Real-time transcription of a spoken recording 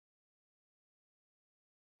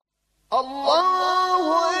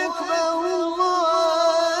Allahu Ekber,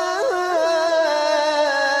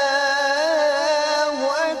 Allahu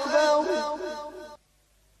Ekber,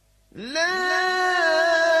 La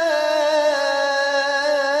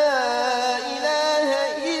ilahe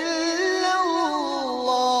illallah.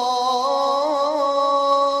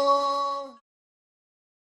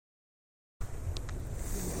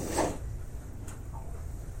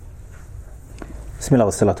 Bismillah,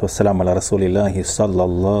 wassalatu wassalamu ala rasulillahi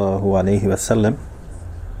sallallahu alaihi wasallam.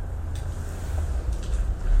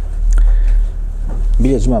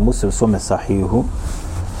 Bilježi ima Muslim u svome sahihu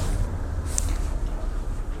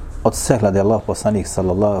od Sehla da je Allah poslanik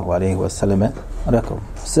sallallahu alaihi wasallam rekao,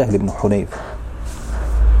 Sehl ibn Hunayf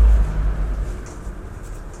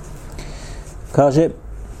kaže,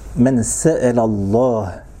 men sa'ala Allah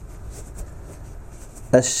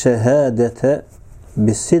ash-shahadata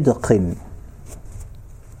bisidqin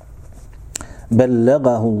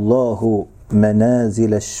بلغه الله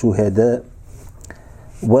منازل الشهداء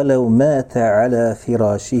ولو مات على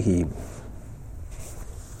فراشه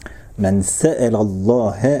من سأل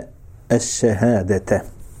الله الشهادة.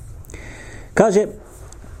 kaže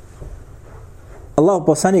Allah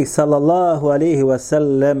poslanik sallallahu alaihi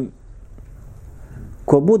wasallam,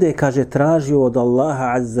 ko bude, kaže, tražio od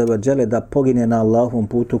Allaha azza wa jale da pogine na Allahovom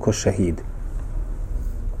putu ko šehid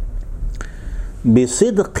bi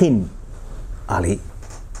sidqin, ali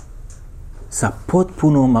sa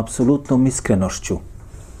potpunom, apsolutnom iskrenošću.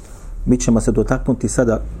 Mi ćemo se dotaknuti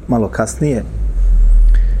sada malo kasnije,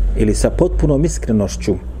 ili sa potpunom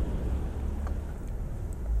iskrenošću.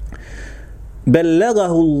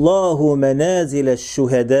 Bellagahu Allahu menazile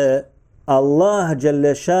šuhede, Allah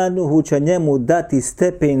dželle šanuhu će njemu dati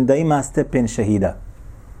stepen da ima stepen šehida.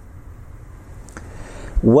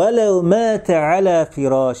 Walau mata ala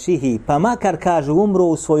firashihi, pa makar, kaže, umro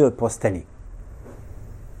u svojoj postelji.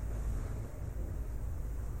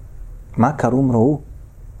 Makar umro u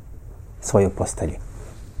svojoj postelji.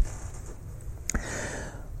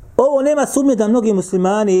 Ovo nema sumnje da mnogi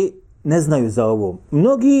muslimani ne znaju za ovo.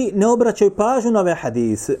 Mnogi ne obraćaju pažnju na ove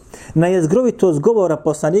hadise, na jezgrovitost govora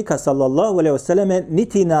poslanika sallallahu alejhi ve selleme,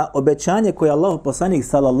 niti na obećanje koje Allah poslanik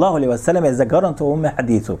sallallahu alejhi ve selleme zagarantovao u ome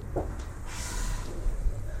hadisu.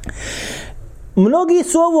 Mnogi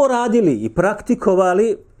su ovo radili i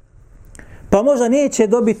praktikovali, pa možda neće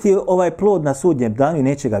dobiti ovaj plod na sudnjem danu i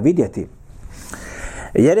neće ga vidjeti.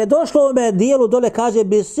 Jer je došlo u ome dijelu dole, kaže,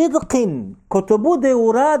 bi sidqin, ko to bude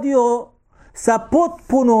uradio sa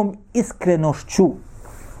potpunom iskrenošću,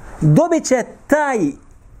 dobit će taj,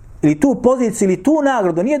 ili tu poziciju, ili tu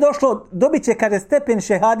nagradu. Nije došlo, dobit će, kaže, stepen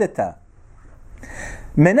šehadeta.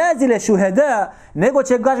 Menazile šuheda, nego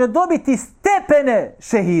će, kaže, dobiti stepene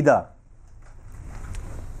šehida.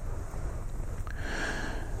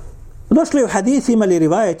 Došli u hadisima ili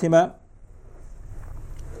rivajetima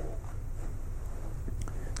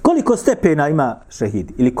koliko stepena ima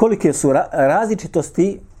šehid ili kolike su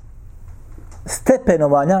različitosti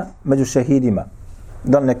stepenovanja među šehidima.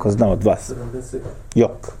 Da li neko zna od vas? 70.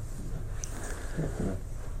 Jok.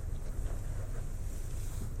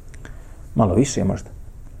 Malo više možda.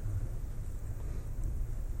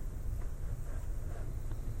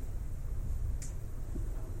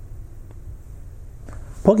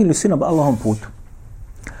 Poginuli svi na Allahom putu.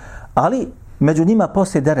 Ali među njima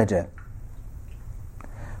postoje deređe.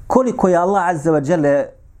 Koliko je Allah azza wa jale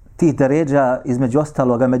tih deređa između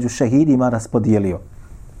ostaloga među šehidima raspodijelio?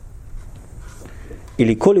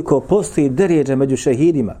 Ili koliko postoji deređa među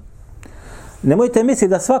šehidima? Nemojte misliti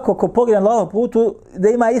da svako ko pogine na Allahom putu da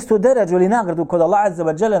ima istu deređu ili nagradu kod Allah azza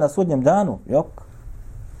wa jale na sudnjem danu. Jok.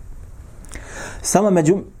 Samo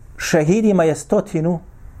među šehidima je 100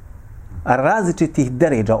 različitih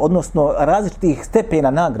deređa, odnosno različitih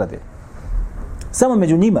stepena nagrade. Samo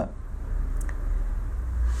među njima.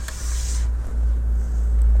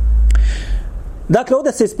 Dakle,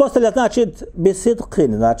 ovdje se ispostavlja, znači,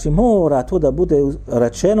 bisidqin, znači, mora to da bude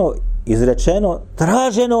rečeno, izrečeno,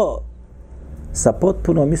 traženo sa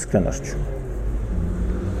potpunom iskrenošću.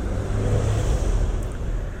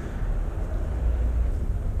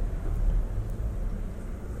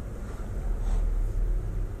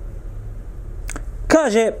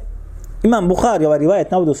 Kaže Imam Buhari, ovaj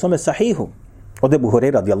rivajet navodi u svome sahihu od Ebu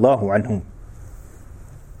Hureyra radijallahu anhu.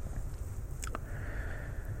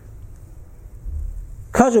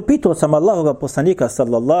 Kaže, pitao sam Allahoga poslanika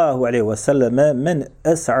sallallahu alaihi wa sallam, men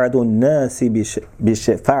es'adu nasi bi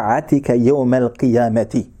šefa'atika jevmel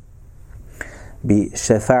qiyameti. Bi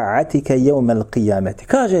šefa'atika jevmel qiyameti.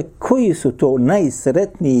 Kaže, koji su to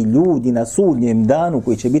najsretniji ljudi na sudnjem danu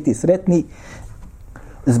koji će biti sretni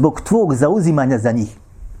zbog tvog zauzimanja za njih.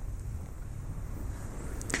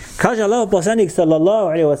 Kaže Allah poslanik sallallahu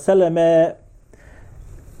alejhi ve selleme,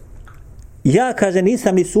 ja, kaže,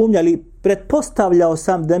 nisam ni sumnjali, pretpostavljao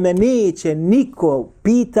sam da me neće niko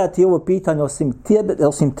pitati ovo pitanje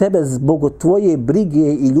osim tebe zbog tvoje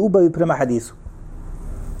brige i ljubavi prema hadisu.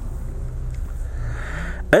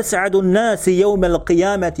 Es'adu nasi jevme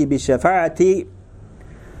l'qiyamati bi šefaati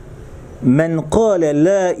men kale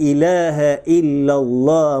la ilaha illa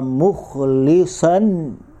Allah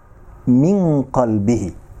muhlisan min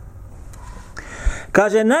qalbihi.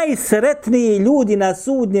 Kaže, najsretniji ljudi na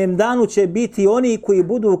sudnjem danu će biti oni koji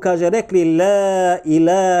budu, kaže, rekli la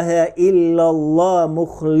ilaha illa Allah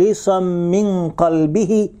muhlisan min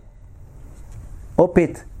qalbihi.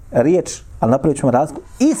 Opet riječ, ali napravit ćemo razliku,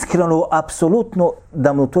 iskreno, apsolutno,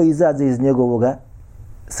 da mu to izađe iz njegovog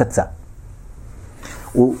srca.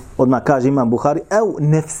 Odmah kaže Imam Buhari, ev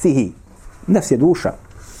nefsihi, nefs je duša,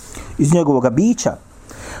 iz njegovog bića.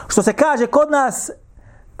 Što se kaže kod nas,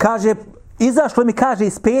 kaže, izašlo mi, kaže,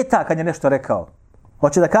 iz peta kad je nešto rekao.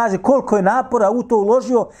 Hoće da kaže koliko je napora u to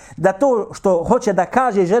uložio da to što hoće da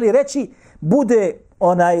kaže i želi reći bude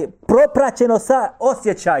propraćeno sa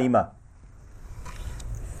osjećajima.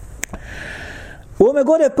 U ovome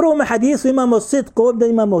gore prvom hadisu imamo sidq, ovdje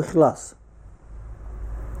imamo ihlas.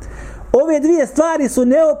 Ove dvije stvari su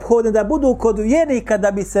neophodne da budu kod vjernika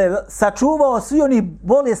da bi se sačuvao svi oni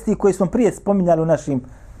bolesti koji smo prije spominjali u našim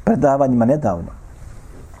predavanjima nedavno.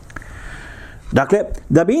 Dakle,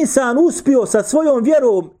 da bi insan uspio sa svojom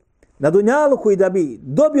vjerom na dunjaluku i da bi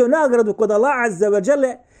dobio nagradu kod Allah azza wa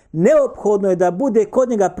dželle, neophodno je da bude kod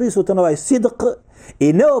njega prisutan ovaj sidq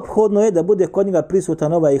i neophodno je da bude kod njega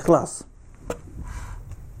prisutan ovaj ihlas.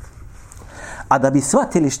 A da bi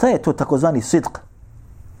shvatili šta je to takozvani sidq,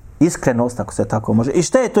 iskrenost, ako se tako može, i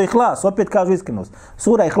šta je to ihlas, opet kažu iskrenost.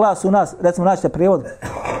 Sura ihlas u nas, recimo naćete prijevod,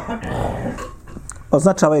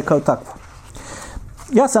 označava je kao takvo.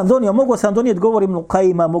 Ja sam donio, mogu sam donijeti, govorim u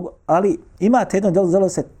Kajima, ali imate jedno djelo, zelo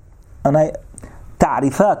se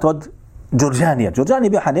ta'rifat od Đurđanija. Đurđani je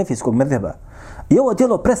bio hanefijskog mezheba. I ovo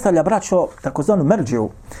djelo predstavlja, braćo, takozvanu merđiju,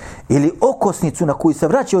 ili okosnicu na koju se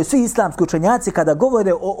vraćaju svi islamski učenjaci kada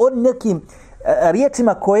govore o nekim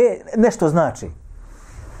riječima koje nešto znači.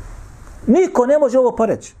 Niko ne može ovo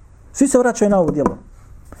poreći. Svi se vraćaju na ovo djelo.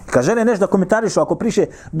 Kad žele nešto da komentarišu, ako priše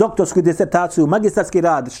doktorsku disertaciju, magistarski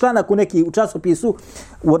rad, članak u neki u časopisu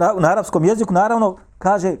na arapskom jeziku, naravno,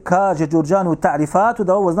 kaže Đurđani u ta'rifatu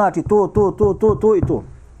da ovo znači to i to.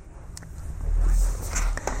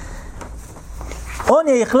 On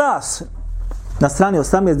je ihlas na strani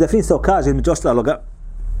 18 definisao, kaže među ostaloga,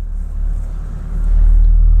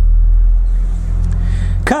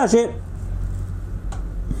 kaže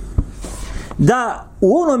da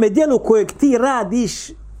u onome dijelu kojeg ti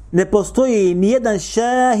radiš ne postoji nijedan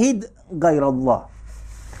šahid gajra Allah.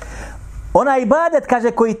 Onaj ibadet,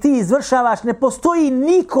 kaže, koji ti izvršavaš, ne postoji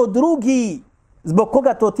niko drugi zbog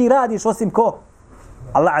koga to ti radiš osim ko?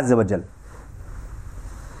 Allah azza wa dželle.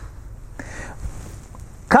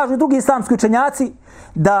 Kažu drugi islamski učenjaci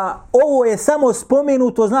da ovo je samo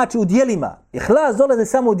spomenuto, znači u djelima. Ihlas dolazi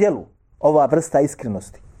samo u djelu, ova vrsta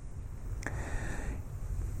iskrenosti.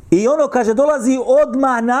 I ono, kaže, dolazi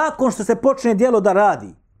odmah nakon što se počne djelo da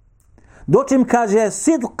radi. Dočim, kaže,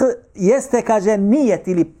 sidq jeste, kaže, nijet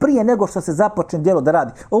ili prije nego što se započne djelo da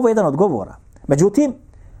radi. Ovo je jedan od govora. Međutim,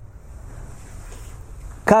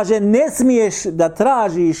 kaže, ne smiješ da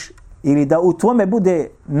tražiš ili da u tvome bude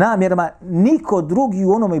namjerama niko drugi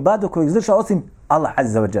u onom ibadu kojeg izvrša osim Allah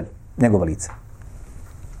azza wa dželle, njegova lica.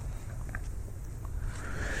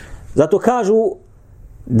 Zato kažu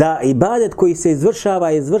da ibadet koji se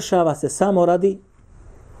izvršava se samo radi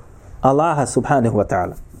Allaha subhanahu wa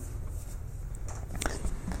ta'ala.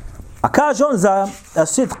 A kaže on za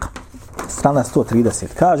sidq, strana 130,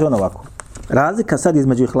 kaže on ovako, razlika sad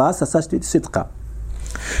između ihlasa, sad ćete vidjeti sidqa.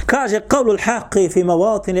 Kaže, qavlu l-haqi fi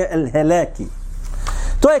mavatini l-helaki.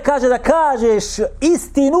 To je, kaže, da kažeš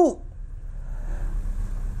istinu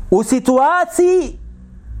u situaciji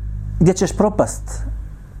gdje ćeš propast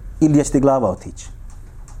ili gdje će ti glava otići.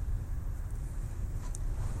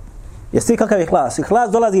 Jesi kakav je ihlas?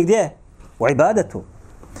 Ihlas dolazi gdje? U ibadetu.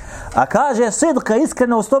 A kaže, sidqa,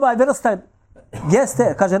 iskrenost, ovaj vrsta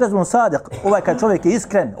jeste, kaže Rezbun Sadiq, ovaj kad čovjek je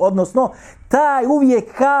iskren, odnosno taj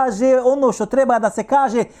uvijek kaže ono što treba da se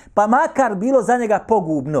kaže, pa makar bilo za njega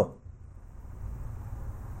pogubno.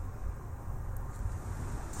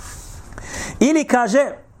 Ili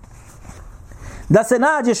kaže da se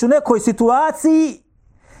nađeš u nekoj situaciji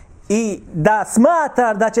i da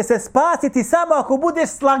smatraš da će se spasiti samo ako budeš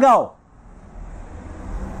slagao.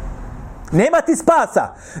 Nema ti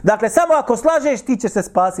spasa. Dakle, samo ako slažeš ti ćeš se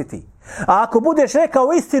spasiti. A ako budeš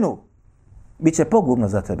rekao istinu, bit će pogubno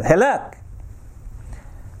za tebe. Helak.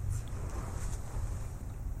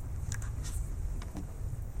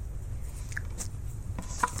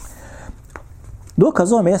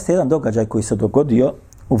 Dokaz ovome jeste jedan događaj koji se dogodio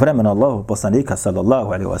u vremenu Allahovog poslanika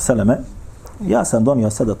sallallahu alejhi ve selleme. Ja sam donio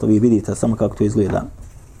sada, to vi vidite samo kako to izgleda.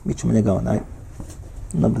 Mi ćemo njega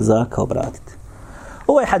na brzaka obratiti.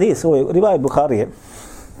 Ovo je hadis, ovo je rivajet Buharije.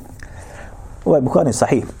 Ovo je Buhari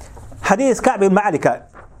sahih. Hadis Ka'b ibn Malika.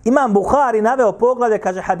 Imam Buhari naveo poglavlje,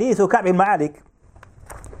 kaže hadisu Ka'b ibn Malik.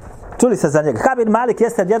 Čuli se za njega. Ka'b ibn Malik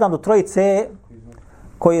jeste jedan od trojice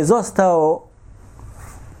koji je zostao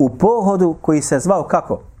u pohodu koji se zvao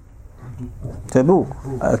kako? Tebuk.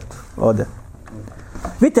 Eto, ovdje.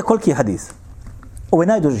 Vidite koliki je hadis. Ovo je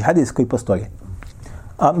najduži hadis koji postoji.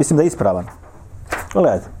 A mislim da je ispravan.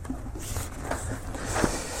 Gledajte.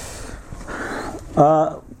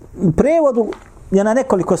 U prevodu je na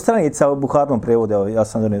nekoliko stranica u Buharnom prevodu. Evo, ja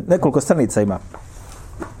sam donio. Nekoliko stranica ima.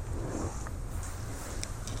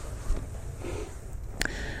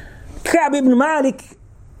 Ka'b ibn Malik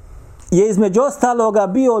je između ostaloga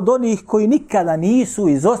bio od onih koji nikada nisu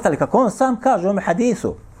izostali, kako on sam kaže u ovom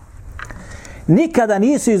hadisu, nikada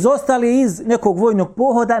nisu izostali iz nekog vojnog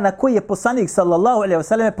pohoda na koji je poslanik sallallahu alejhi ve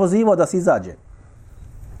selleme pozivao da se izađe.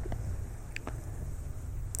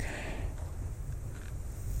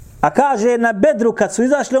 A kaže na Bedru kad su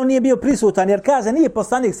izašli on nije bio prisutan, jer kaže nije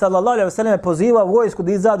poslanik sallallahu alejhi ve selleme pozivao vojsku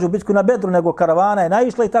da izađu u bitku na Bedru, nego karavana je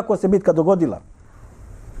naišla i tako se bitka dogodila.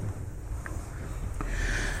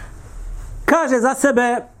 Kaže za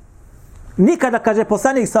sebe, nikada, kaže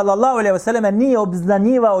poslanik sallallahu alejhi ve selleme, nije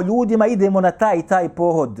obznanjivao ljudima idemo na taj i taj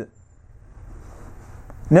pohod.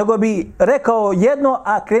 Nego bi rekao jedno,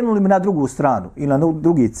 a krenuli bi na drugu stranu ili na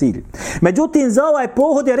drugi cilj. Međutim, za ovaj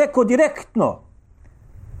pohod je rekao direktno,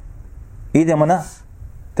 idemo na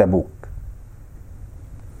Tebuk.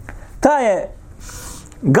 Ta je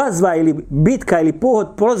gazva ili bitka ili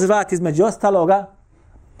pohod prozvat između ostaloga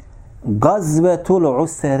Gazvetul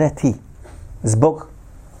Usreti. Zbog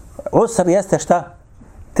usr jeste šta?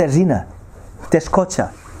 Težina, teškoća,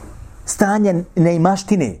 stanje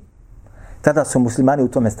neimaštine. Tada su muslimani u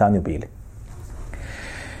tome stanju bili.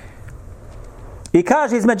 I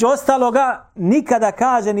kaže između ostaloga, nikada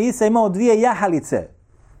kaže nisam imao 2 jahalice.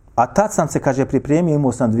 A tad sam se, kaže, pripremio,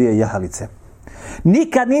 imao sam 2 jahalice.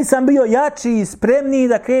 Nikad nisam bio jači i spremniji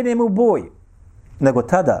da krenem u boj. Nego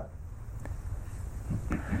tada.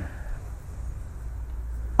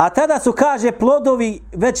 A tada su, kaže, plodovi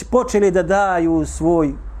već počeli da daju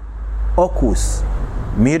svoj okus,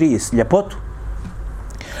 miris, ljepotu.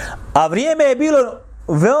 A vrijeme je bilo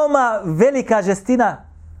veoma velika žestina,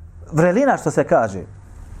 vrelina što se kaže.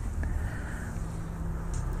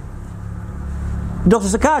 Dok su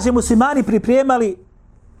se, kaže, muslimani pripremali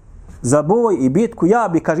za boj i bitku, ja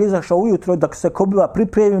bi, kaže, izašao ujutro da se kobiva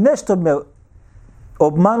pripremio, nešto me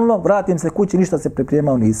obmanulo, vratim se kući, ništa se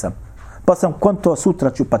pripremao nisam. Pa sam konto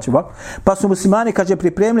sutra ću, pa ću ovako. Pa su muslimani, kaže,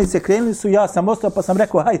 pripremili se, krenuli su, ja sam ostao, pa sam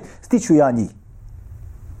rekao, hajde, stiću ja njih.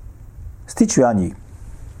 Stiću ja njih.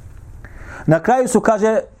 Na kraju su,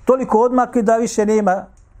 kaže, toliko odmakli da više nema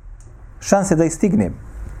šanse da ih stignem.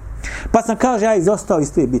 Pa sam, kaže, ja izostao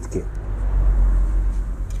iz te bitke.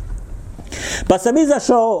 Pa sam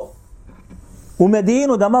izašao u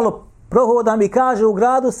Medinu da malo prohodam i kaže, u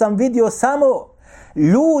gradu sam vidio samo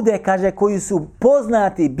ljude, kaže, koji su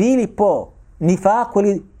poznati bili po nifaku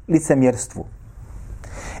ili licemjerstvu.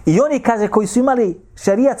 I oni, kaže, koji su imali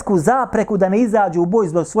šerijatsku zapreku da ne izađu u boj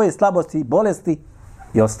zbog svoje slabosti, bolesti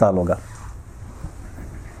i ostaloga.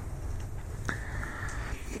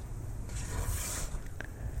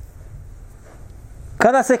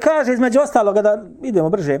 Kada se kaže, između ostaloga, da idemo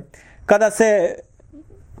brže, kada se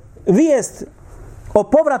vijest o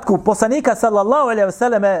povratku poslanika sallallahu alejhi ve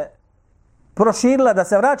selleme proširila da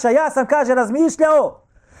se vraća, ja sam, kaže, razmišljao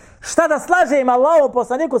šta da slažem Allahom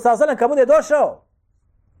poslaniku sallallahu alejhi ve sellem kad bude došao.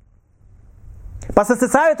 Pa sam se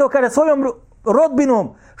savjetovao, kaže, svojom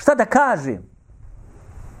rodbinom šta da kažem.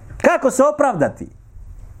 Kako se opravdati.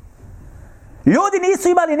 Ljudi nisu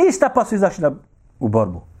imali ništa pa su izašli u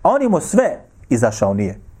borbu. A on imao sve, izašao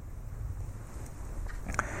nije.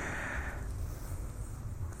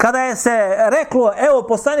 Kada je se reklo, evo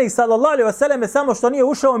poslanik sallallahu alejhi ve selleme samo što nije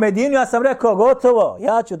ušao u Medinu, ja sam rekao, gotovo,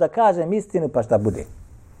 ja ću da kažem istinu pa šta bude.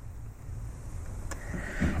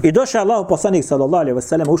 I došao Allahu poslanik sallallahu alejhi ve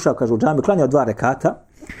selleme, ušao, kaže, u džamiju, klanjao 2 rekata,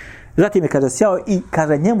 zatim je, kaže, sjao i,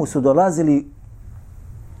 kaže, njemu su dolazili,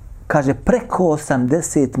 kaže, preko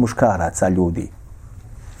 80 muškaraca ljudi.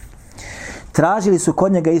 Tražili su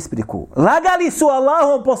kod njega ispriku. Lagali su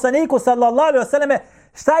Allahom poslaniku sallallahu alejhi ve selleme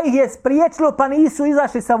šta ih je spriječilo pa nisu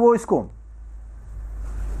izašli sa vojskom.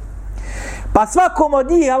 Pa Pa svakom od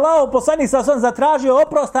njih Allahov poslanik sa on zatražio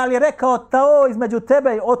oprost, ali je rekao to između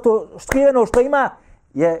tebe, o to skriveno što ima,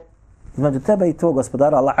 je između tebe i tvoj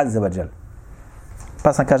gospodara Allah azza wa džel.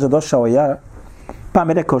 Pa sam, kaže, došao ja, pa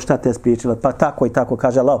mi rekao šta te spričalo, pa tako i tako,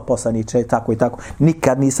 kaže Allahov poslaniče, tako i tako.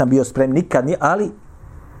 Nikad nisam bio spreman, nikad ni, ali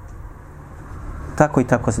tako i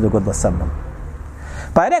tako se dogodilo sa mnom.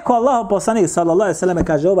 Pa je rekao Allahov poslanik sallallahu alejhi ve selleme,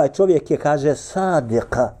 kaže, ovaj čovjek je, kaže,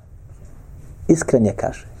 sadiqa. Iskren je,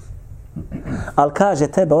 kaže. Ali kaže,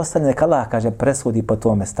 tebe ostane, neka Allah, kaže, presudi po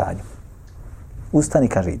tvome stanju. Ustani,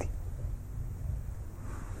 kaže, idi.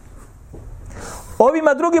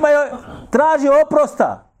 Ovima drugima je tražio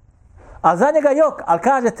oprosta, a za njega jok, ali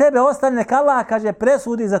kaže, tebe ostane, neka Allah, kaže,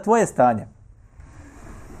 presudi za tvoje stanje.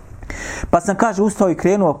 Pa sam, kaže, ustao i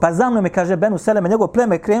krenuo, pa za mnom je, kaže, Benu Seleme, njegov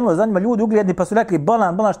pleme je krenulo, za njima ljudi ugledni, pa su rekli,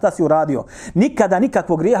 bolan, šta si uradio? Nikada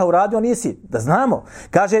nikakvog grijeha uradio nisi, da znamo.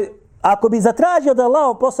 Kaže, ako bi zatražio da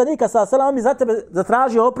Allahov poslanika sallallahu on bi za tebe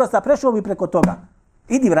zatražio oprosta, prešao bi preko toga.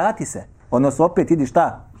 Idi, vrati se. Odnosno, opet idi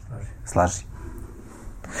šta? Slaži.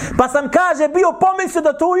 Pa sam, kaže, bio pomislio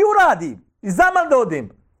da to i uradi. I zaman da odim.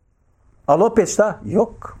 Ali opet šta?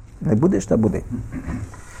 Jok, ne bude šta bude.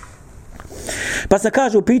 Pa sam,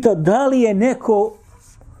 kaže, upitao, da li je neko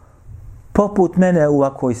poput mene u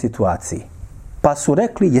ovakvoj situaciji? Pa su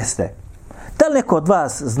rekli, jeste. Da li neko od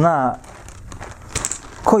vas zna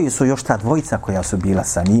koji su još ta dvojica koja su bila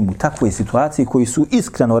sa njim u takvoj situaciji, koji su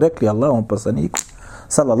iskreno rekli Allahom poslaniku,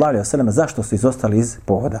 sallallahu alejhi ve sellem, zašto su izostali iz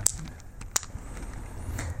pohoda?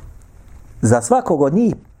 Za svakog od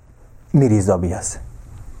njih miris dobija se.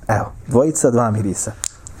 Evo, dvojica, dva mirisa.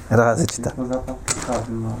 Različita.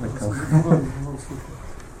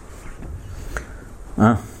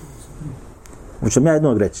 Učem ja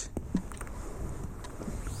jednog reći.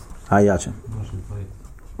 A ja ćem.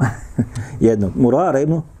 Jednog. Murara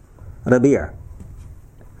ibn Rabi'a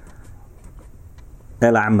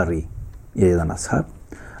el-Amri je jedan ashab.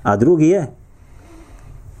 A drugi je?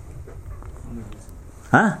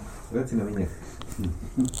 Reci nam i njeh.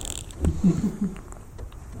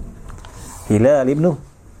 Hilal ibn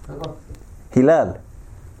Hilal.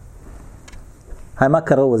 Haj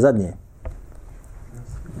makar ovo zadnje.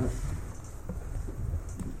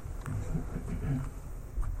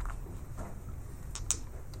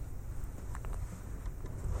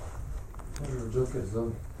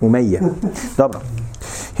 Umeje. Dobro.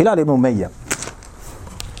 Hilal ibn Umeje.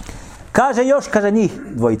 Kaže još, kaže njih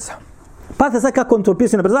dvojica. Pa sad kako on to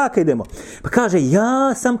opisuje, na brzaka idemo. Pa kaže,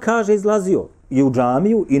 ja sam, kaže, izlazio i u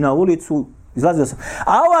džamiju i na ulicu, izlazio sam.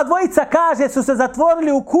 A ova dvojica, kaže, su se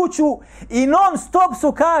zatvorili u kuću i non stop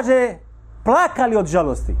su, kaže, plakali od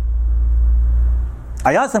žalosti.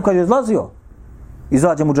 A ja sam, kaže, izlazio.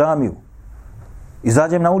 Izađem u džamiju.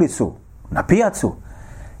 Izađem na ulicu, na pijacu.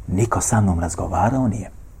 Niko sa mnom razgovarao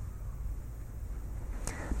nije.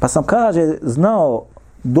 Pa sam, kaže, znao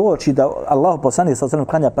doći da Allah poslanik sa selam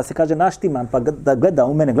klanja, pa se, kaže, naštimam, pa da gleda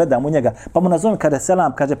u mene, gledam u njega, pa mu nazovem, kaže,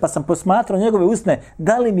 selam, kaže, pa sam posmatrao njegove usne,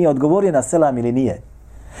 da li mi je odgovorio na selam ili nije.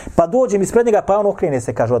 Pa dođem ispred njega, pa on okrene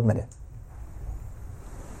se, kaže, od mene.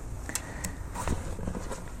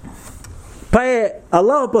 Pa je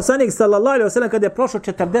Allah poslanik sallallahu alejhi ve sellem, kada je prošlo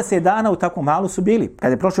 40 dana, u takvom halu su bili,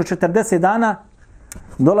 kada je prošlo 40 dana,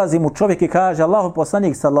 dolazi mu čovjek i kaže, Allah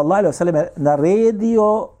poslanik sallallahu alejhi ve sellem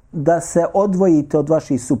naredio da se odvojite od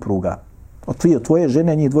vaših supruga. Od tvoje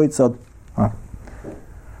žene, njih dvojica od...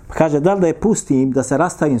 Pa kaže, da li da je pustim, da se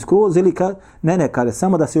rastavim skroz ili ne, kaže,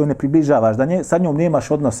 samo da se joj ne približavaš, da sa njom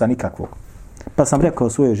nemaš odnosa nikakvog. Pa sam rekao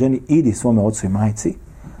svojoj ženi, idi svome ocu i majci,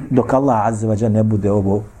 dok Allah azza wa dželle ne bude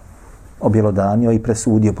ovo objelodanio i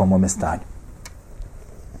presudio po mome stanju.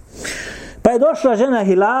 Pa je došla žena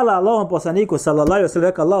Hilala, Allahom poslaniku, sallallahu alejhi ve sellem,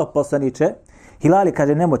 rekao, Allahov poslaniče, Hilali,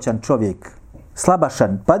 kaže, nemoćan čovjek,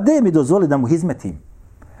 slabašan, pa de mi dozvoli da mu hizmetim.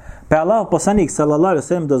 Pa je Allahov poslanik, sallallahu alejhi ve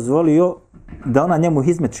sellem, dozvolio da ona njemu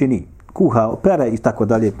hizmet čini, kuha, opere i tako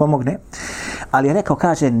dalje, pomogne. Ali je rekao,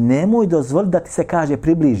 kaže, nemoj dozvoliti da ti se, kaže,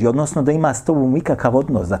 približi, odnosno da ima s tobom ikakav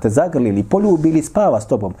odnos, da te zagrli ili poljubi ili spava s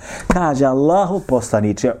tobom. Kaže, Allahov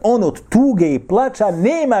poslaniče, on od tuge i plača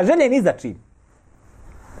nema želje ni za čim.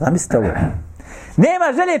 Zamislite ovo. Nema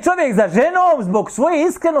želje čovjek za ženom zbog svoje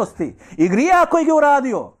iskrenosti i grija koji je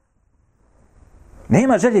uradio.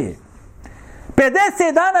 Nema želje.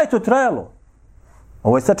 50 dana je to trajalo.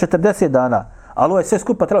 Ovo je sad 40 dana, ali ovo je sve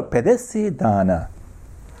skupa trajalo 50 dana.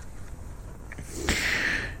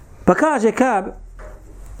 Pa kaže,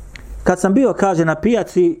 kad sam bio, kaže, na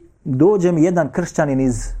pijaci, dođe mi jedan kršćanin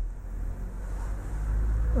iz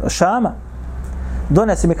Šama,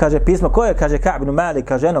 donese mi, kaže, pismo, ko je, kaže, Ka'b ibn Malik,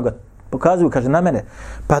 kaže, eno ga pokazuju, kaže, na mene,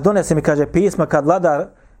 pa donese mi, kaže, pismo kad vladar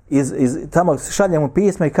tamo šalje mu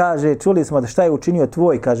pismo i kaže, čuli smo da šta je učinio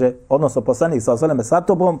tvoj, kaže, odnosno poslanik sa osaleme sa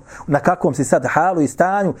tobom, na kakvom si sad halu i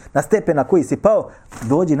stanju, na stepen na koji si pao,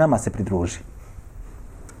 dođi nama se pridruži.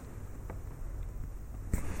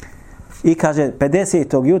 I kaže,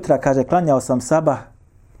 50. jutra, kaže, klanjao sam sabah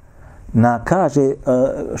na, kaže,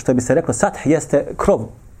 što bi se reklo, sath jeste krov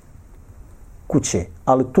kuće,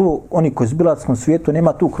 ali tu, oni koji su u bilatskom svijetu,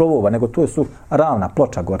 nema tu krovova, nego to su ravna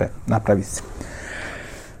ploča gore, napravi se.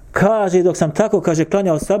 Kaže, dok sam tako, kaže,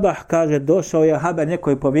 klanjao sabah, kaže, došao je haber, neko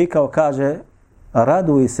je povikao, kaže,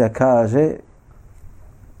 raduj se, kaže,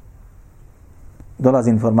 dolazi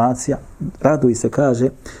informacija, raduj se, kaže,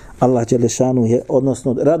 Allah dželešanu je,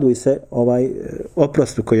 odnosno, raduj se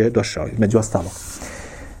oprostu koji je došao, među ostalog.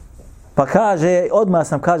 Pa kaže, odmah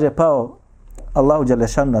sam, kaže, pao Allahu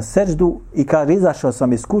dželešanu na seždu i kaže, izašao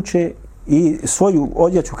sam iz kuće i svoju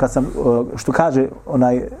odjeću, kad sam, što kaže,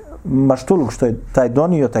 onaj maštuluk što je taj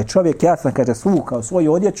donio, taj čovjek, ja sam, kaže, svukao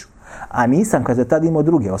svoju odjeću, a nisam, kaže, tad imao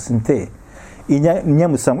druge, osim te. I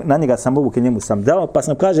na njega sam obuke, njemu sam dao, pa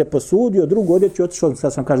sam, kaže, posudio drugu odjeću, otišao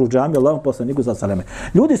sam, kaže, u džamiju, Allahom poslaniku za saleme.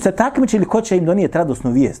 Ljudi su se takmičili ko će im donijeti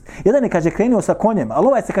radosnu vijest. Jedan je, kaže, krenuo sa konjem, ali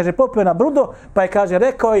ovaj se, kaže, popio na brudo, pa je, kaže,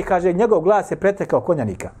 rekao i, kaže, njegov glas je pretekao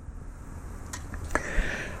konjanika.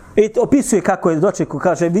 I opisuje kako je dočekao,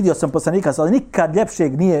 kaže, vidio sam poslanika, ali nikad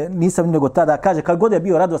ljepšeg nisam nego tada, kaže, kad god je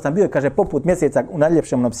bio radostan, bio je, kaže, poput mjeseca u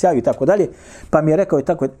najljepšem onom sjaju i tako dalje, pa mi je rekao i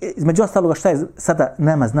tako, između ostaloga šta je sada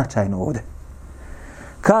nama značajno ovdje.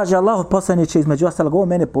 Kaže, Allah poslaniče, između ostaloga, ovo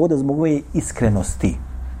mene povode zbog ove iskrenosti.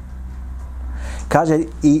 Kaže,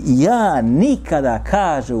 i ja nikada,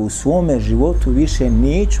 kaže, u svome životu više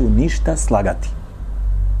neću ništa slagati.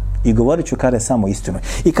 I govorit ću, kaže, samo istinu.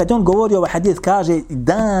 I kad on govori ovaj hadis, kaže,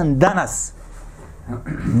 dan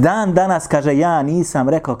danas, kaže, ja nisam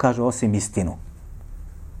rekao, kaže, osim istinu.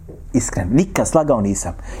 Iskren, nikad slagao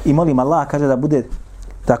nisam. I molim Allah, kaže, da bude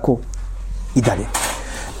tako i dalje.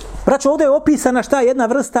 Braćo, ovdje je opisana šta je jedna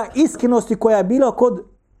vrsta iskrenosti koja je bila kod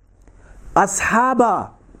ashaba.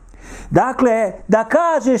 Dakle, da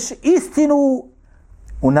kažeš istinu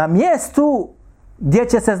na mjestu gdje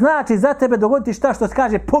će se, znači, za tebe dogoditi šta što se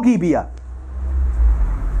kaže pogibija.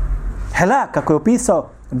 Helak, kako je opisao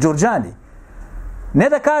Đurđani. Ne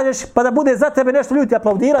da kažeš pa da bude za tebe nešto, ljudi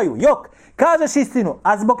aplaudiraju. Jok, kažeš istinu,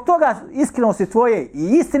 a zbog toga iskrenosti tvoje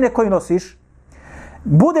i istine koju nosiš,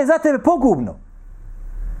 bude za tebe pogubno.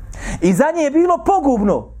 I za nje je bilo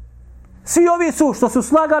pogubno. Svi ovi su, što su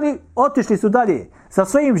slagali, otišli su dalje. Sa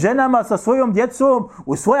svojim ženama, sa svojom djecom,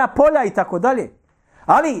 u svoja polja i tako dalje.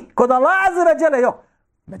 Ali, kod Allaha rađele, jok.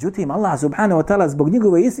 Međutim, Allah subhanahu wa ta'ala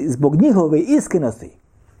zbog njihove iskrenosti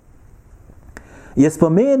je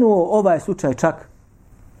spomenuo ovaj slučaj čak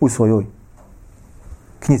u svojoj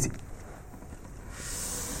knjizi.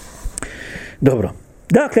 Dobro.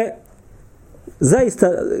 Dakle, zaista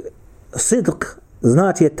sidq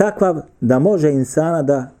znači je takav da može insana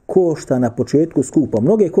da košta na početku skupa.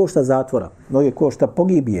 Mnoge košta zatvora, mnoge košta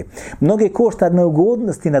pogibije, mnoge košta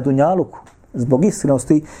neugodnosti na dunjaluku zbog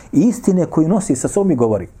iskrenosti i istine koju nosi sa sobom i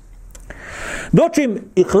govori. Dočim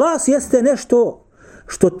ihlas jeste nešto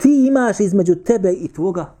što ti imaš između tebe i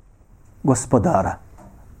tvoga gospodara.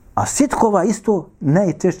 A sitkova isto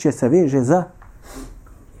najčešće se veže za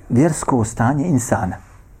vjersko stanje insana.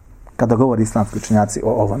 Kada govori islamski učenjaci o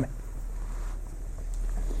ovome.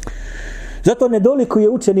 Zato ne dolikuje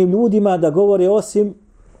učenim ljudima da govore osim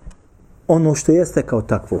ono što jeste kao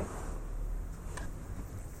takvo.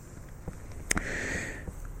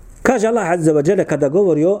 Kaže Allah azza wa jalla kada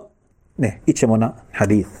govori o... ićemo na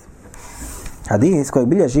hadith. Hadith kojeg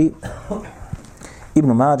bilježi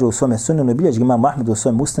Ibn Mađu u svome sunanu i bilježi Imam Ahmed u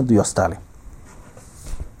svome musnadu i ostali.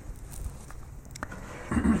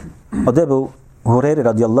 Od Ebu Hureyre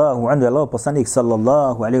radijallahu anhu je Allah poslanik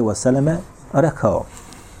sallallahu alaihi wa sallam rekao: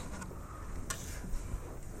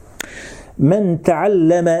 Men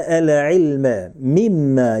ta'allama al-ilma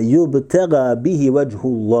mimma yubtaga bihi wajhu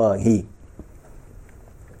Allahi.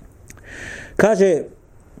 Kaže,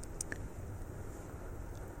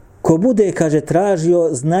 ko bude, kaže, tražio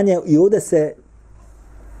znanje, i ovdje se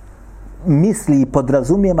misli i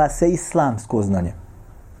podrazumijeva se islamsko znanje.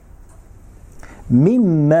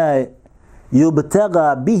 Mimma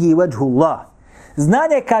yubtaga bihi wajhu Allah.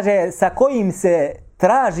 Znanje, kaže, sa kojim se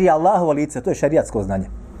traži Allahovo lice, to je šerijatsko znanje.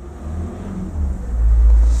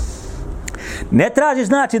 Ne tražiš,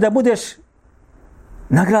 znači, da budeš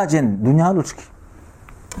nagrađen dunjalučki.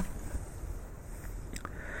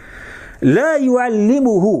 La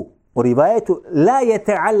yuallimuhu, u rivajetu la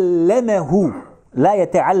yata'allamahu, la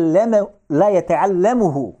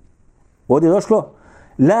yata'allamuhu. Ovdje je došlo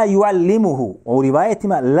la yuallimuhu, u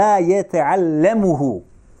rivajetima la yata'allamuhu.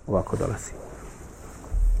 ovako dolazi.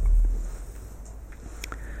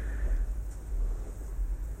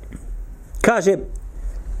 Kaže,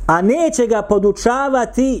 a neće ga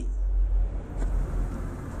podučavati,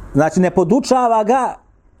 znači ne podučava ga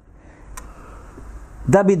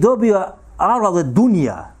da bi dobio arad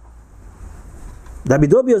dunja, da bi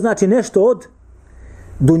dobio znači nešto od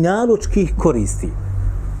dunjalučkih koristi.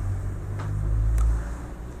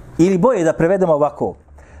 Ili bolje da prevedemo ovako,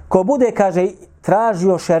 ko bude, kaže,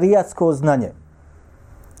 tražio šerijatsko znanje,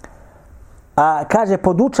 a kaže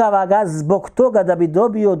podučava ga zbog toga da bi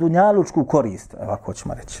dobio dunjalučku korist, ovako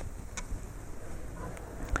ćemo reći,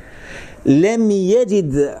 lem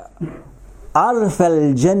yajid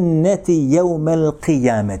arfal dženneti jevmel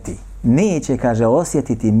qiyameti, neće, kaže,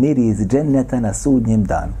 osjetiti miris dženneta na sudnjem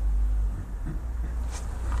danu.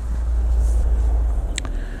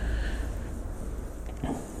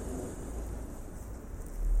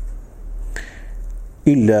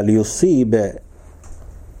 Illa li yusibe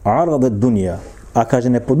arad ad-dunya, a kaže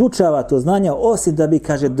ne podučava to znanje osim da bi,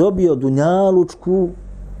 kaže, dobio dunjalučku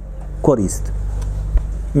korist,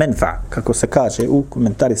 menfa, kako se kaže u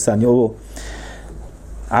komentarisanju ovo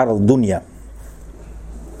arad dunja.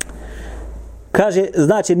 Kaže,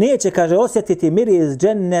 znači neće, kaže, osjetiti miris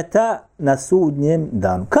dženneta na sudnjem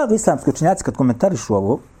danu. Kao islamski učenjaci kad komentarišu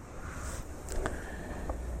ovo,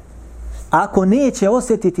 ako neće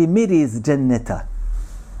osjetiti miris dženneta,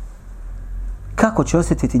 kako će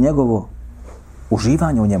osjetiti njegovo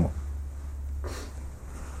uživanje u njemu?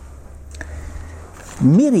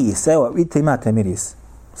 Miris, evo, vidite, imate miris.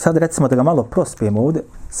 Sad recimo da ga malo prospijemo ovdje,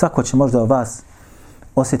 svako će možda od vas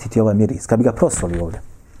osjetiti ovaj miris, kad bi ga prosoli ovdje.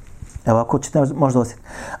 Evo, ako ćete možda osjetiti.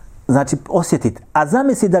 Znači, osjetiti. A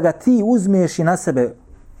zamisli da ga ti uzmeš i na sebe,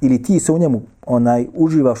 ili ti se u njemu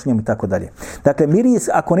uživaš u njemu i tako dalje. Dakle, miris,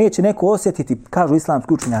 ako neće neko osjetiti, kažu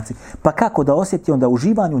islamski učenjaci, pa kako da osjeti onda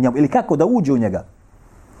uživanje u njemu, ili kako da uđe u njega?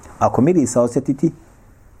 Ako mirisa osjetiti,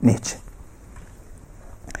 neće.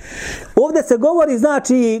 Ovdje se govori,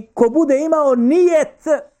 znači, ko bude imao nijet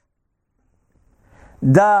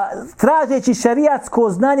da tražeći šerijatsko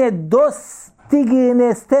znanje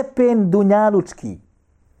dostigne stepen dunjalučki.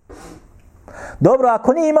 Dobro,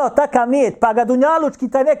 ako nije imao takav nijet, pa ga dunjalučki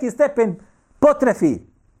taj neki stepen potrefi,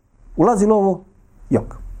 ulazi li ovo?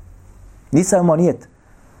 Jok. Nisam imao nijet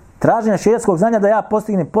traženja šerijatskog znanja da ja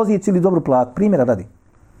postignem poziciju ili dobru platu, primjera radi.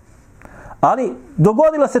 Ali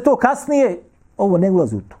dogodilo se to kasnije, ovo ne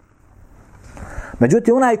ulazi u to.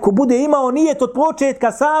 Međutim, onaj ko bude imao nijet od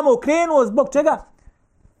početka samo krenuo, zbog čega?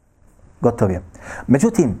 Gotov je.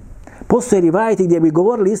 Međutim, postoje rivajeti gdje bi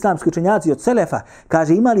govorili islamski učenjaci od selefa,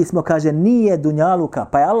 kaže, imali smo, kaže, nije dunjaluka,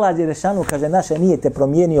 pa je Allah dželešanu, kaže, naše nijete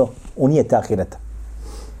promijenio u nijete ahireta.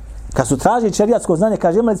 Kad su tražili šerijatsko znanje,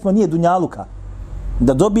 kaže, imali smo nije dunjaluka,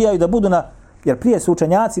 da dobijaju, da budu na, jer prije su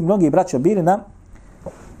učenjaci, mnogi braća bili na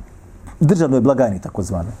državnoj blagajni,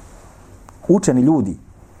 takozvano. Učeni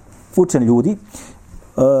ljudi,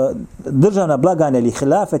 državna blagajna ili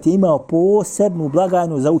hilafet je imao posebnu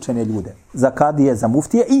blagajnu za učene ljude, za kadije, za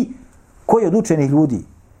muftije i koji od učenih ljudi,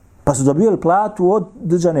 pa su dobili platu od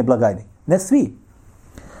državne blagajne. Ne svi.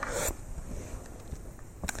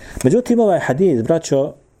 Međutim, ovaj hadis,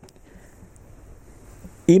 braćo,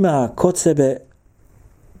 ima kod sebe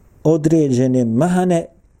određene mahane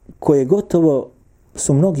koje gotovo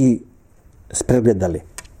su mnogi spregledali.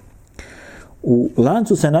 U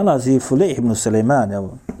lancu se nalazi Fulejh ibn Sulejman, evo,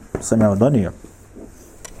 sam ja donio.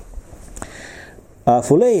 A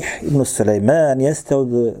Fulejh ibn Sulejman jeste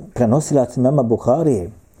od prenosilaca imama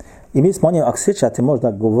Buharije. I mi smo o njemu, ako sjećate,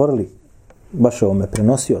 možda govorili baš o ovome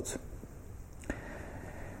prenosiocu.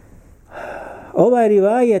 Ovaj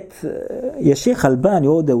rivajet je šejh Albani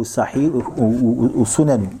ovdje u Sahih, u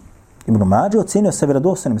Sunenu Ibn Mađe ocenio sa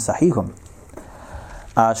vjerodostojnim sahihom.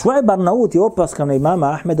 A Šuajb Arnaut je opaskao na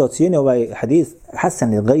imama Ahmeda ocijenio ovaj hadis hasan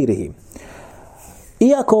li gajrihi.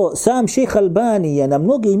 Iako sam šejh Albani je na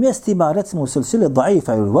mnogim mjestima, recimo u silsili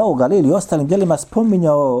daifa ili Vau Galil i ostalim djelima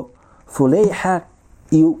spominjao Fulejha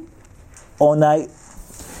i onaj,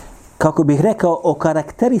 kako bih rekao,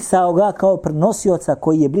 okarakterisao ga kao prenosioca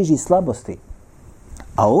koji je bliži slabosti.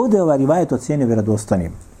 A ovdje ovaj rivajet ocijenio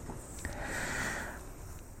vjerodostojnim.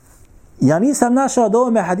 Ja nisam našao da u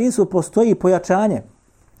ovome hadisu postoji pojačanje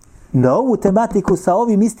na ovu tematiku sa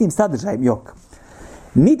ovim istim sadržajem, jok.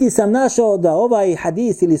 Niti sam našao da ovaj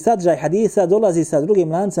hadis ili sadržaj hadisa dolazi sa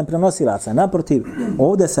drugim lancem prenosilaca. Naprotiv,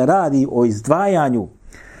 ovdje se radi o izdvajanju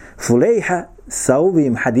Fulejha sa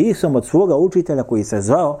ovim hadisom od svoga učitelja koji se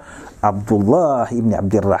zvao Abdullah ibn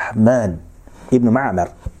Abdirrahman ibn Ma'mar.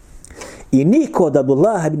 I niko od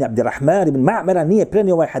Abdullah ibn Abdirrahman ibn Ma'mara nije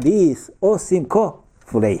prenio ovaj hadis osim ko?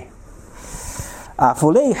 Fulejh. A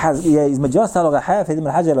Fulejha je između ostaloga Hafid ibn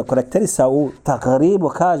Hajar karakterisao u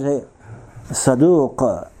Taqribu, kaže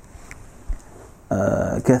saduq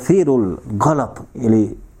kathirul galat,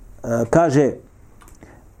 ili kaže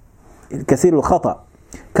kathirul khata,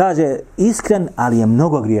 kaže iskren, ali je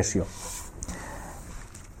mnogo griješio.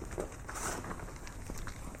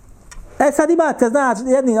 Sad imate, znači,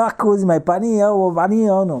 jedni ovako uzimaju, pa nije ovo, pa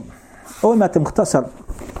nije ono. Ovo imate muhtasar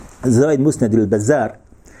Zaid Musnad il-Bazar,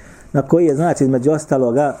 na koji je, znači, između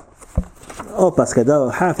ostaloga opaske dao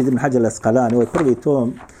Hafid ibn Hajar al-Asqalani, ovo je prvi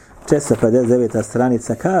tom, 459.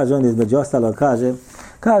 stranica, kaže, on između ostaloga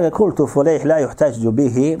kaže, kultu Fulejh la yuhtađu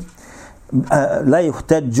bihi, la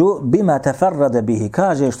yuhtađu bima tafarrada bihi,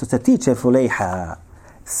 kaže, što se tiče Fulejha,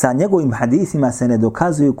 sa njegovim hadisima se ne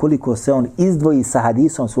dokazuju koliko se on izdvoji sa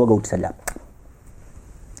hadisom svoga učitelja.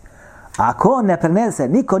 Ako on ne prenese,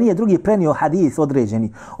 niko nije drugi prenio hadis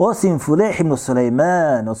određeni, osim Fulejh ibn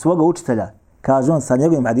Sulejman od svoga učitelja, kaže on, sa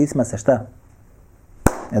njegovim hadisima se šta?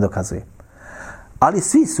 Ne dokazuje. Ali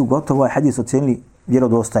svi su gotovo ovaj hadis ocijenili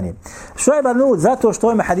vjerodostojnim. Šuajb ibn, zato što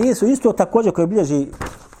ovim hadisu, isto također koji bilježi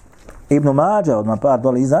Ibn Mađa, odmah par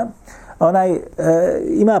dole iza,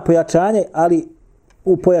 ima pojačanje, ali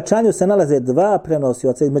u pojačanju se nalaze dva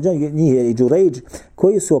prenosioca, između njih je i Đurejđ,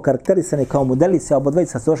 koji su okarakterisani kao modelisi, a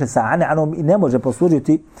obodvojica se došli sa Ananom i ne može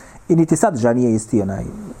poslužiti, i niti sadržaj nije isti,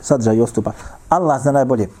 sadržaj i ostupa. Allah zna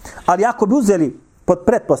najbolje. Ali ako bi uzeli pod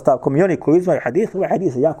pretpostavkom i oni koji uzmaju hadis, ovaj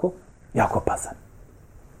hadis je jako opazan.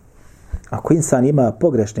 Ako insan ima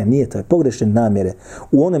pogrešne nijete, pogrešne namjere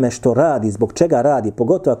u onome što radi, zbog čega radi,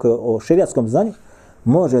 pogotovo ako je o šerijatskom znanju,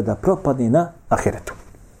 može da propadne na ahiretu.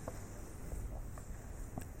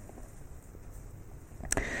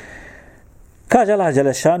 Kaže Allah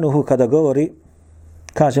Đelešanuhu kada govori,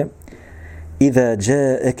 kaže Iza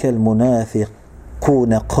ja'aka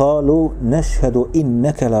al-munafiquna qalu nashhadu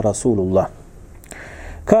innaka la rasulullah.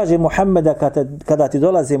 Kaže Muhammeda kada ti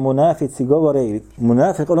dolaze munafici, govore,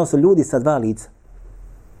 munafiq, odnosno ljudi sa dva lica.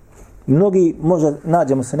 Mnogi možda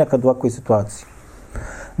nađemo se nekad u ovakvoj situaciji.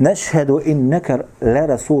 Nashhadu innaka la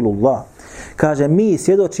rasulullah. Kaže mi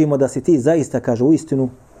svjedočimo da si ti zaista, kaže u istinu,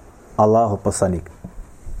 Allahov poslanik.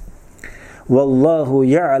 Wallahu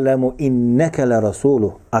ja'lamu innaka la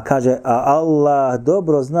rasuluh. A kaže, a Allah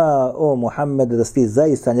dobro zna, o Muhammed, da si ti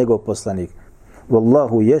zaista njegov poslanik.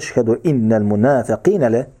 Wallahu yashhadu innal munafiqina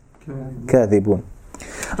la kadhibun.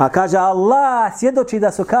 A kaže, Allah svjedoči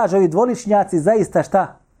da su, kaže, ovi dvoličnjaci zaista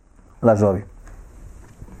šta? Lažovi.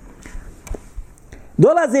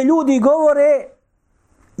 Dolaze ljudi i govore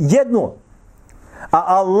jedno, a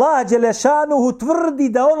Allah Đelešanuhu tvrdi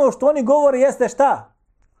da ono što oni govore jeste šta?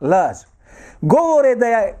 Laž. Govore da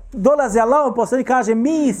je, dolaze Allahov poslanik, kaže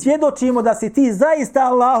mi svjedočimo da si ti zaista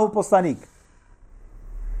Allahov poslanik.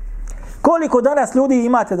 Koliko danas ljudi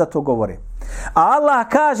imate da to govore? A Allah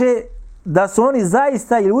kaže da su oni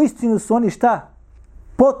zaista, ili u istinu su oni šta?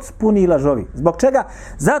 Potpuni lažovi. Zbog čega?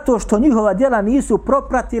 Zato što njihova djela nisu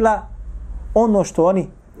propratila ono što oni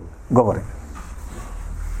govore.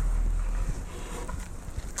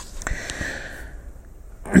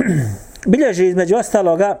 Bilježi između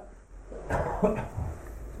ostaloga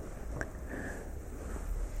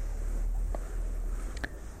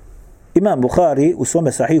Imam Buhari u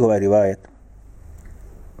svome sahihu ovaj rivajet.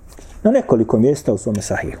 Na nekoliko mjesta u svome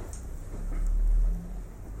sahihu.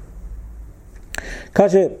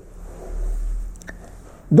 Kaže,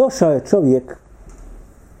 došao je čovjek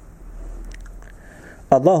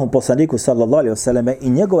Allahom poslaniku sallallahu alejhi ve selleme i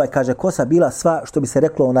njegova je, kaže, kosa bila sva, što bi se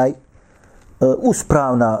reklo,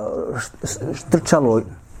 uspravna, štrčalo.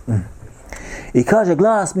 I kaže,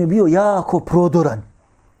 glas mi je bio jako prodoran,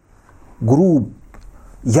 grub,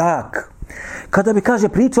 jak. Kada bi, kaže,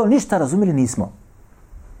 pričao, ništa razumjeli nismo.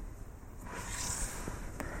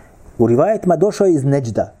 U rivajetima došao iz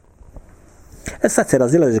Neđda. Sad se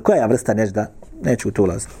razilaže koja je vrsta Neđda, neću u to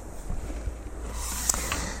ulaziti.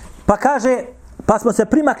 Pa kaže, pa smo se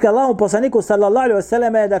primakli Allahom poslaniku sallallahu alejhi ve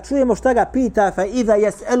selleme da čujemo šta ga pita, fa iza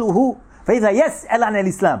yes'aluhu fa iza yes'alan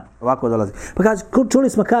al-islam. Ovako dolazi. Pa kaže, čuli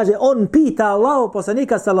smo, kaže, on pita Allahov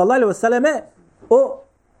poslanika sallallahu alejhi ve selleme o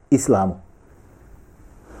islamu.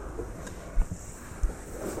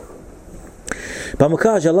 Pa mu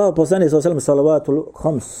kaže Allahov poslanik sallallahu alejhi ve sellem salavatul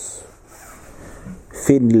khams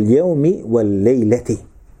fil yawmi wal laylati.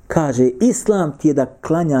 Kaže, islam ti je da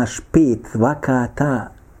klanjaš 5 vakata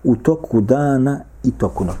u toku dana i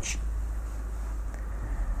toku noći.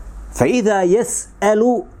 Fa idha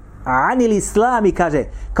yes'alu anil islami, kaže,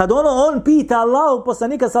 kad on pita Allahu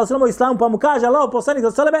poslanika sallallahu alejhi ve sellem o islamu, pa mu kaže Allahu poslanik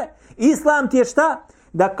sallallahu alejhi ve sellem, islam ti je šta?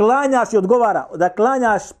 Da klanjaš, i odgovara, da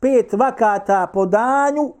klanjaš 5 vakata po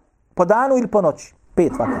danu ili po noći.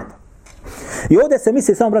 5 vakata. I ovdje se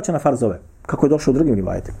misli samo braća na farzove, kako je došlo u drugim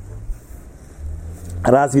rivajetima.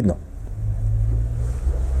 Razvidno.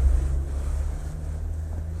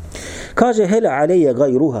 Kaže, hela alejje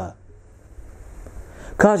gajruha.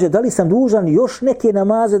 Kaže, da li sam dužan još neke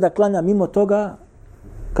namaze da klanjam mimo toga?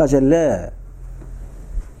 Kaže, le.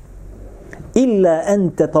 Illa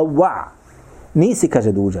ente tawwa. Nisi,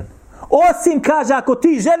 kaže, dužan. Osim, kaže, ako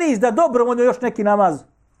ti želiš da dobrovoljno još neki namaz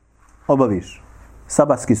obaviš.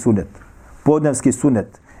 Sabatski sunet, podnevski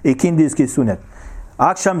sunet, ikindijski sunet,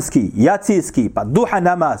 akšamski, jacijski, pa duha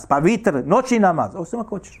namaz, pa vitr, noćni namaz. Osim ako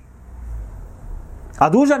hoćeš. A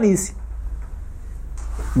dužan nisi.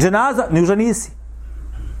 Dženaza, dužan nisi.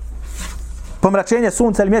 Pomračenje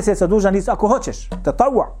sunca ili mjeseca dužan nisi. Ako hoćeš.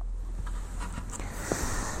 Tatawwa.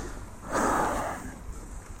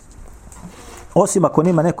 Osim ako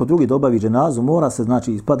nema neko drugi da obavi dženazu, mora se,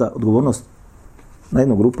 znači, ispada odgovornost na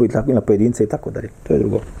jednu grupu i tako i na pojedince i tako dalje. To je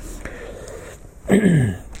drugo.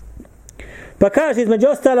 Pa kaže, između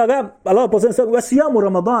ostaloga, Allah poslanik vasijamu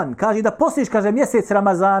Ramadan, kaže da postiš, kaže, mjesec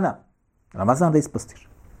Ramazana. Ramazan da ispostiš.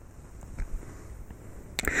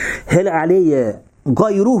 Hel alije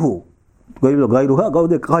gajruhu.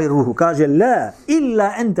 Gajruhu. Kaže, la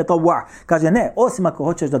illa ente tawwa. Kaže, ne, osim ako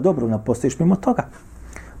hoćeš da dobro postiš mimo toga.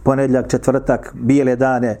 Ponedjeljak, četvrtak, bijele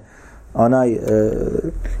dane,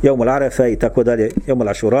 Jevmul Arefe i tako dalje, Jevmul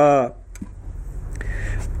Ašura.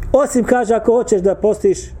 Osim, kaže, ako hoćeš da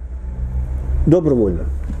postiš dobrovoljno.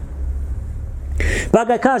 Pa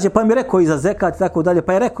ga kaže, pa mi rekao i za zekat i tako dalje,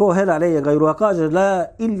 pa je rekao, hela alejje gajruha, kaže, la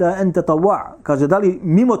illa ente tawwa. Kaže, da li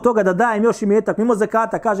mimo toga da dajem još imetak, mimo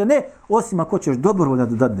zekata, kaže, ne, osim ako hoćeš dobrovoljno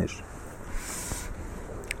da dadneš.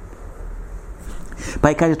 Pa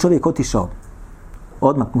je, kaže, čovjek otišao,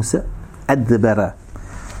 odmah mu se adbara.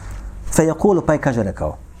 Fe jakulu, pa je, kaže,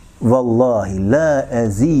 rekao, wallahi la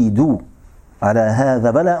azidu ala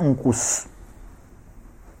hadha bala unkus.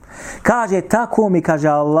 Kaže, tako mi, kaže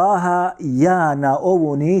Allaha, ja na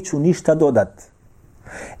ovo neću ništa dodat.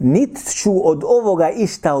 Nit ću od ovoga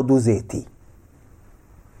išta oduzeti.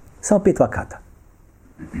 Samo 5 vakata.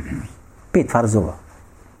 5 farzova.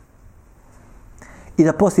 I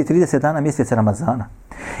da posti 30 dana mjeseca Ramazana.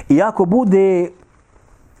 I ako bude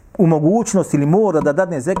u mogućnosti ili mora da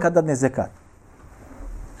dadne zekat, dadne zekat.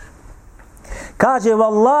 Kaže,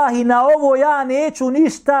 wallahi, na ovo ja neću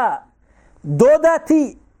ništa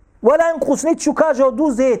dodati, wala unkus, nit ću, kaže,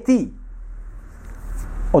 oduzeti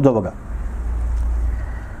od ovoga.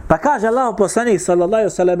 Pa kaže Allah poslanik sallallahu alejhi ve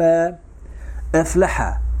selleme,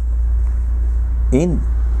 aflaha in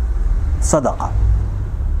sadaqa.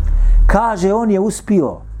 Kaže, on je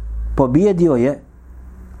uspio, pobjedio je,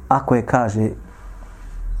 ako je, kaže,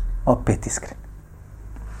 opet iskren.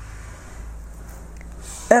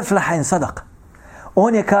 Aflaha in sadaqa.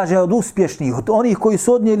 On je, kaže, od uspješnih, od onih koji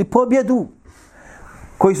su odnijeli pobjedu,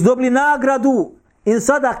 koji su dobili nagradu in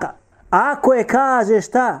sadaqa. Ako je, kaže,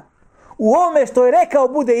 šta? U ome što je rekao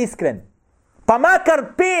bude iskren. Pa makar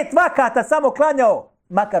 5 vakata samo klanjao,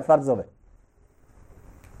 makar farzove.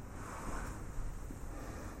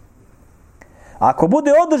 Ako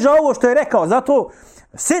bude održao ovo što je rekao, zato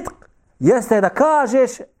sidq jeste da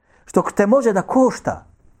kažeš što te može da košta.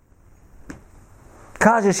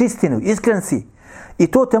 Kažeš istinu, iskren si. I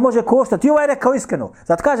to te može koštati. I ovaj je rekao iskreno.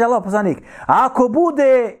 Zato kaže Allah poslanik, ako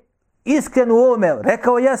bude iskren u ovome,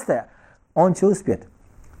 rekao jeste, on će uspjeti.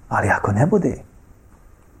 Ali ako ne bude,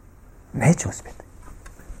 neće uspjeti.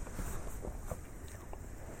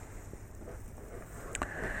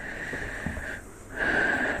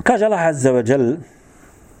 Kaže Allah azza wa jal,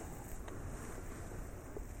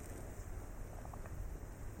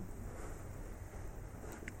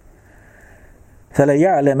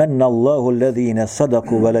 فَلَيَعْلَمَنَّ اللَّهُ الَّذِينَ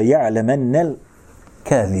صَدَقُوا وَلَيَعْلَمَنَّ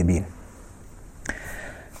الْكَاذِبِينَ.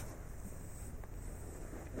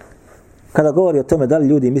 Kada govori o tome da li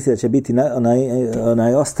ljudi misle da će biti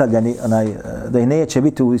ostavljeni, da i neće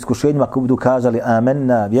biti u iskušenjima ako budu kazali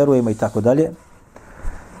amenna, vjerujemo i tako dalje.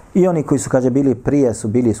 I oni koji su, kaže, bili prije su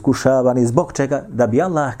bili iskušavani. Zbog čega? Da bi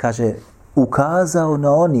Allah, kaže, ukazao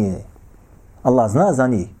na onije. Allah zna za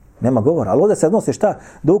njih. Nema govora. Ali ovdje se odnosi šta?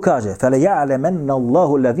 Da ukaže. فَلَيَعْلَمَنَّ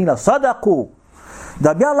اللَّهُ الَّذِينَ صَدَقُوا.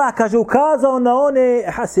 Da bi Allah, kaže, ukazao na one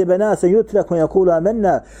حَسِبَ نَاسَ يُتْرَكُمْ يَقُولُ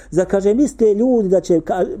أَمَنَّا. Za, kaže, misle ljudi da će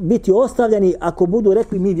biti ostavljeni ako budu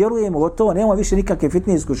rekli mi vjerujemo, gotovo, nema više nikakve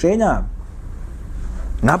fitne iskušenja.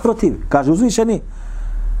 Naprotiv, kaže uzvišeni,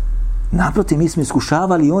 naprotiv, mi smo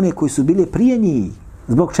iskušavali one koji su bili prije njih.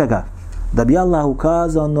 Zbog čega? Da bi Allah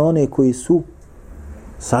ukazao na one koji su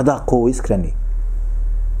sadako iskreni.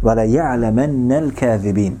 Vala ja'lamanna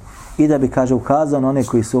al-kadhibin. I da bi, kaže, ukazao na one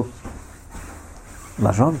koji su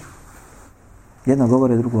lažovi. Jedno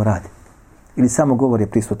govore, drugo radi. ili samo govor je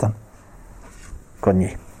prisutan kod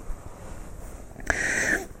njih.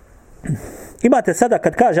 Imate sada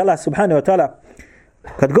kad kaže Allah subhanahu wa ta'ala,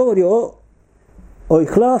 kad govori o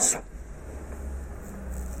ihlasu,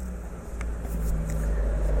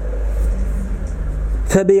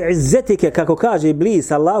 فَبِعِزَّتِكَ kako kaže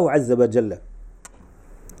Iblis Allahu azza wa jalla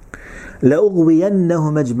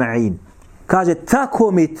لَأُغْوِيَنَّهُمْ أَجْمَعِينَ kaže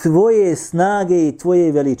tako mi tvoje snage i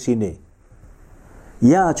tvoje veličine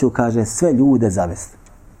ja ću, kaže, sve ljude zavesti.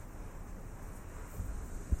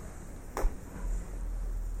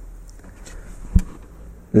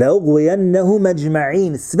 لَأُغْوِيَنَّهُمْ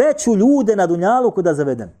أَجْمَعِينَ sve ću ljude na dunjaluku da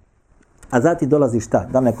zavedem. A zatim dolazi šta?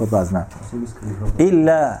 Da neko od vas zna.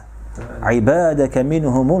 إِلَّا عِبَادَكَ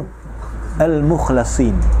مِنْهُمُ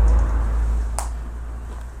الْمُخْلَصِينَ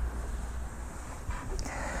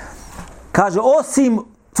kaže osim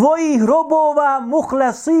tvojih robova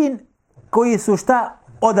muhlasin koji su šta?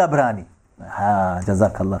 Odabrani.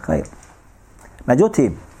 Jazakallah khair.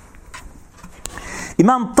 Međutim,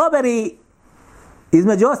 Imam Taberi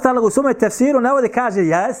između ostalog u svome tefsiru navode, kaže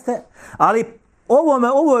jeste, ali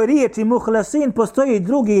ovoj riječi muhlasin postoji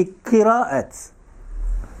drugi kiraet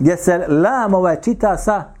gdje se lam ovaj čita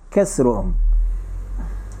sa kesrom.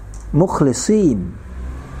 Muhlasin.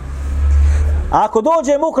 Ako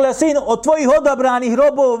dođe muhlasin od tvojih odabranih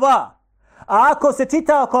robova, a ako se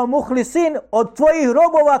čita kao muhlasin od tvojih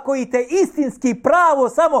robova koji te istinski pravo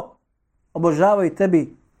samo obožavaju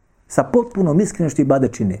tebi sa potpunom iskrenošću i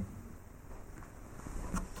ibadet čine.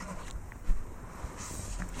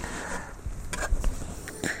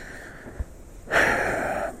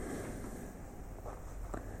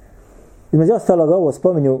 Između ostaloga ovo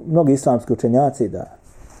spominju mnogi islamski učenjaci da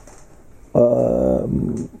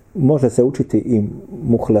može se učiti i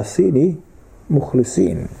muhlasin i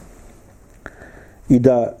muhlisin. I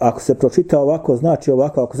da ako se pročita ovako znači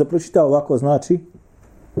ovako, ako se pročita ovako znači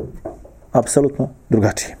apsolutno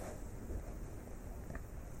drugačije.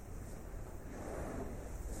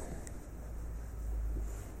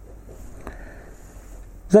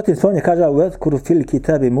 Zatim spominje, kaže uvedkuru fil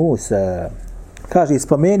kitabi Musa, kaže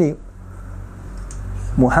spomeni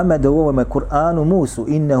Muhammed u ovome Kur'anu Musu,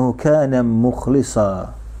 innehu kane muhlisa,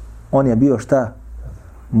 on je bio šta?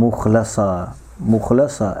 Muhlasa.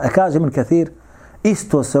 A kaže Ibn Kathir,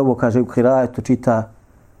 isto se ovo kaže u kirajetu čita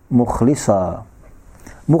muhlisa.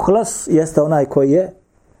 Muhlas jeste onaj koji je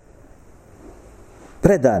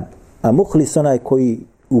predan, a muhlis onaj koji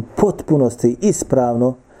u potpunosti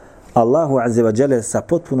ispravno Allahu azza wa jalla sa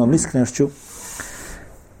potpunom iskrenošću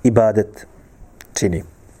ibadet čini.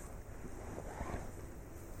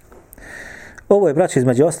 Ovo je, braći,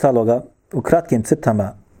 između ostaloga u kratkim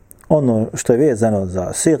crtama ono što je vezano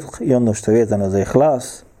za sidq i ono što je vezano za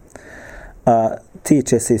ihlas, a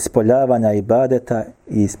tiče se ispoljavanja ibadeta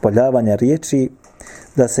i ispoljavanja riječi,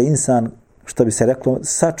 da se insan, što bi se reklo,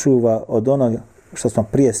 sačuva od onoga što smo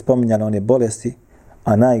prije spominjali, one bolesti,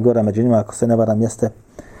 a najgora među njima, ako se ne varam, jeste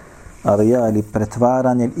rija ili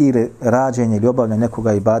pretvaranje ili rađenje ili obavljanje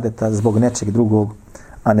nekoga ibadeta zbog nečeg drugog,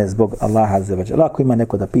 a ne zbog Allaha azza wa dželle. Ako ima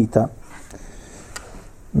neko da pita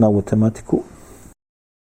na ovu tematiku,